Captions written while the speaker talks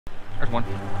There's one.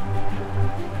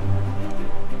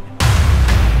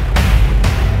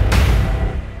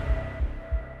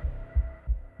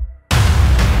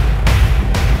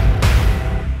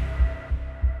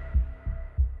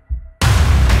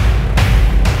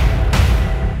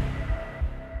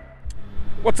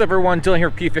 What's up, everyone? Dylan here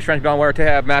with P Fish Ranch Beyond Water. To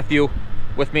have Matthew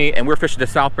with me, and we're fishing the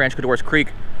South Branch Codorus Creek.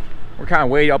 We're kind of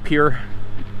way up here,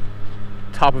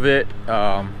 top of it,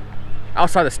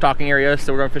 outside the stocking area.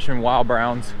 So we're going fishing wild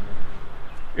browns.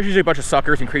 There's usually a bunch of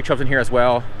suckers and creek chubs in here as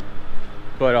well.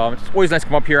 But it's always nice to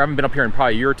come up here. I haven't been up here in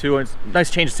probably a year or two, and it's a nice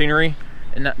change of scenery.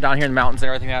 And down here in the mountains and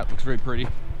everything, that looks very pretty.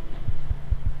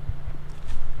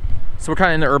 So we're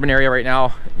kind of in the urban area right now,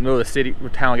 in the middle of the city, or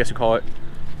town, I guess you call it.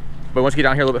 But once you get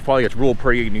down here a little bit farther, it gets real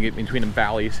pretty and you get between the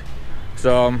valleys.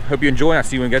 So hope you enjoy, and I'll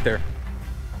see you when we get there.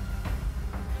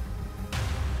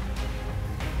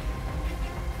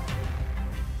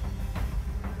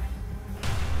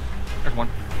 There's one.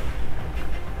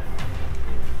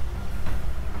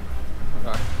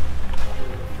 Okay.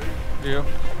 Yeah.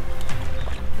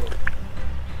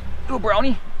 Go,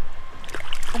 brownie.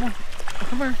 Come on.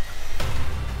 Come here.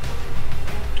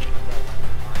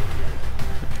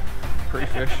 Pretty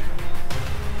fish.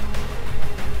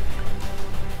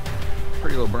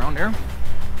 Pretty little brown there.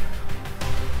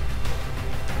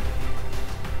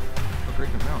 Oh, great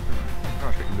amount. Oh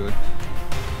gosh, I can do it.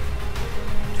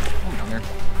 Oh, down there.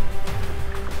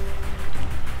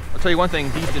 I'll tell you one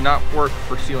thing, these did not work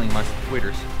for sealing my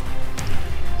waders.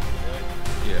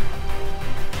 Yeah.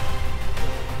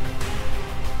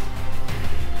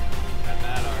 Got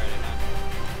that already, huh?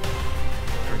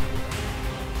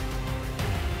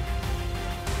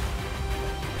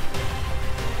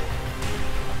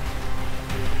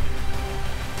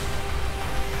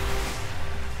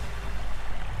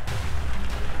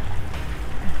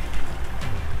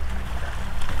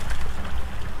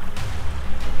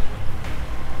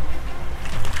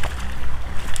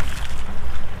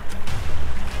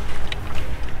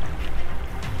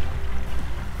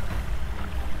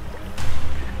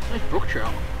 Nice brook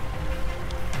trout.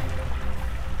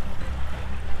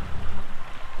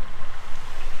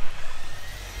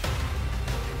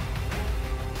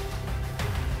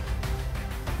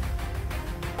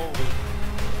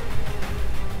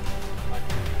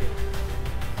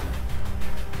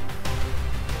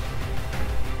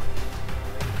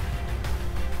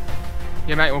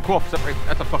 Yeah, Matt, well, cool. That's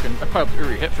a fucking, that's probably up to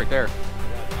your hips right there.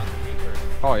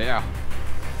 Oh, yeah.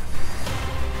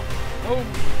 Oh,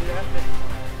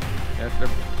 yeah, they're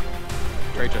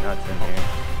great nuts in here.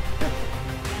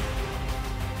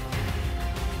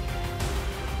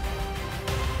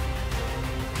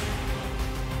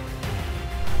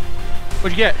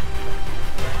 What'd you get?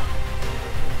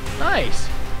 Nice.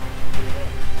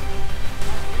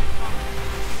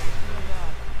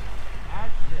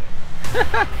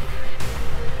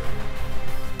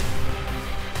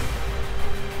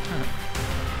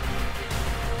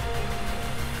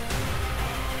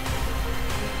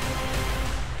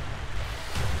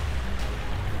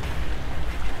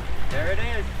 There it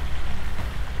is.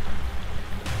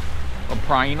 Oh,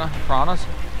 piranhas.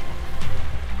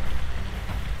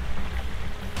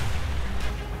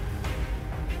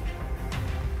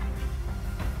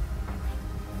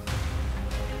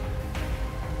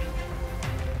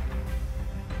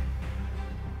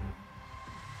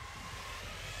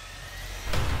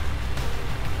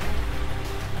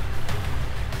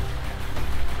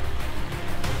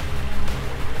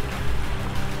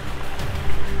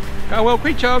 Got a well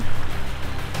creek chub.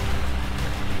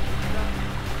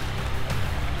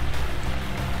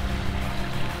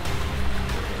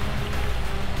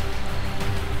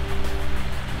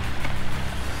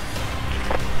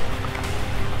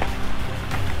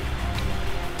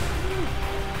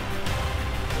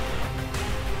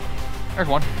 There's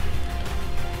one.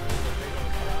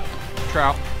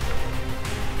 Trout.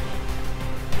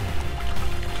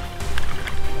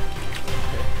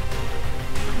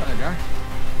 Another guy.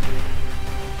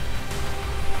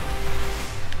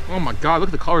 Oh my god, look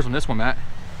at the colors on this one, Matt.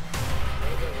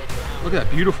 Look at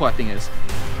how beautiful that thing is.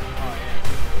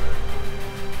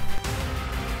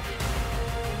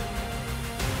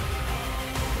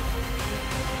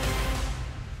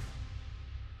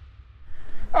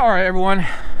 Alright, everyone.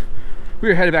 We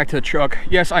are headed back to the truck.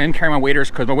 Yes, I am carrying my waders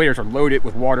because my waders are loaded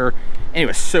with water and it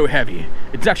was so heavy.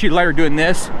 It's actually lighter doing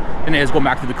this than it is going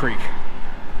back to the creek.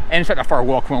 And it's not that far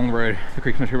walk from the road. The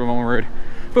creek's not here from the road.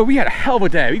 But we had a hell of a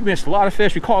day. We missed a lot of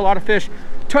fish. We caught a lot of fish.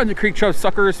 Tons of creek chub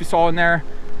suckers we saw in there.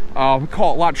 We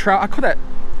caught a lot of trout. I caught that,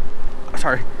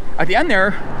 sorry, at the end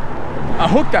there, I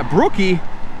hooked that brookie,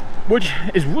 which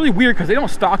is really weird because they don't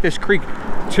stock this creek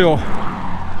till,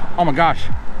 oh my gosh,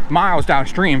 miles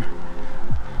downstream.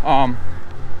 So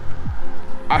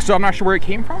I'm not sure where it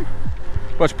came from,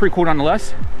 but it's pretty cool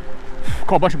nonetheless.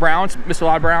 Caught a bunch of browns, missed a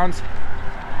lot of browns.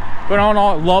 But all in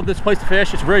all, I love this place to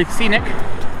fish. It's really scenic.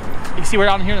 You can see we're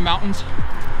down here in the mountains.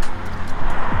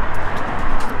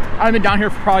 I've been down here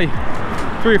for probably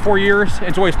 3 or 4 years.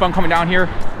 It's always fun coming down here.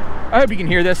 I hope you can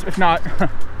hear this. If not,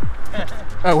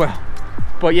 oh well.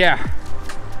 But yeah,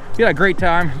 we had a great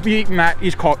time. Matt,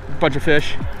 he's caught a bunch of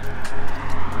fish.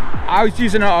 I was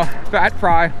using a fat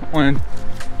fry on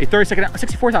a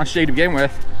 64-ounce jig to begin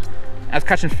with. I was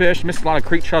catching fish, missed a lot of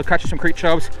creek chubs, catching some creek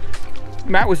chubs.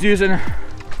 Matt was using a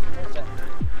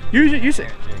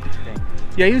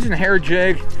hair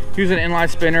jig, using an inline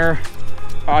spinner.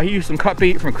 He used some cut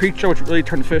bait from a creek chub, which really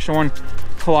turned the fish on.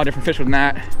 Caught a lot of different fish with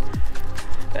that.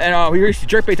 And we used the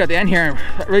jerk baits at the end here, and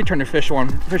that really turned the fish on.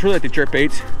 The fish really like the jerk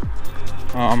baits.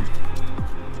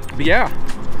 But yeah,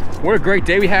 what a great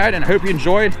day we had, and I hope you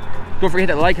enjoyed. Don't forget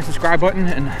to hit that like and subscribe button,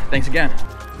 and thanks again.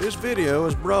 This video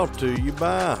is brought to you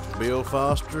by Bill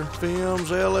Foster Films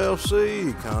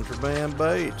LLC, Contraband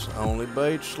Baits, Only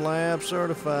Bait Slab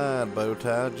Certified, Bow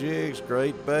Tie Jigs,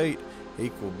 Great Bait,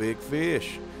 Equal Big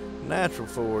Fish, Natural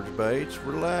Forage Baits,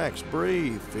 Relax,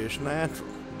 Breathe, Fish Natural,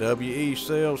 WE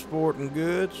Sales Sporting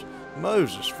Goods,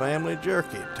 Moses Family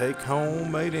Jerky, Take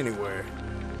Home, Made Anywhere,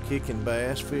 Kicking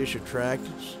Bass Fish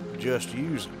Attractants, Just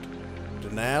Use It,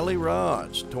 Denali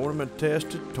Rods, Tournament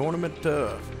Tested, Tournament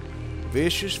Tough,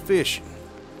 Vicious Fishing,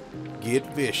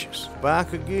 Get Vicious,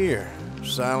 Biker Gear,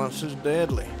 Silence is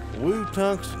Deadly, Woo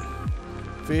Tungsten,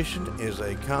 Fishing is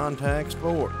a contact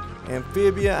sport,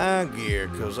 Amphibia Eye Gear,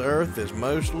 'cause Earth is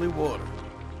mostly water.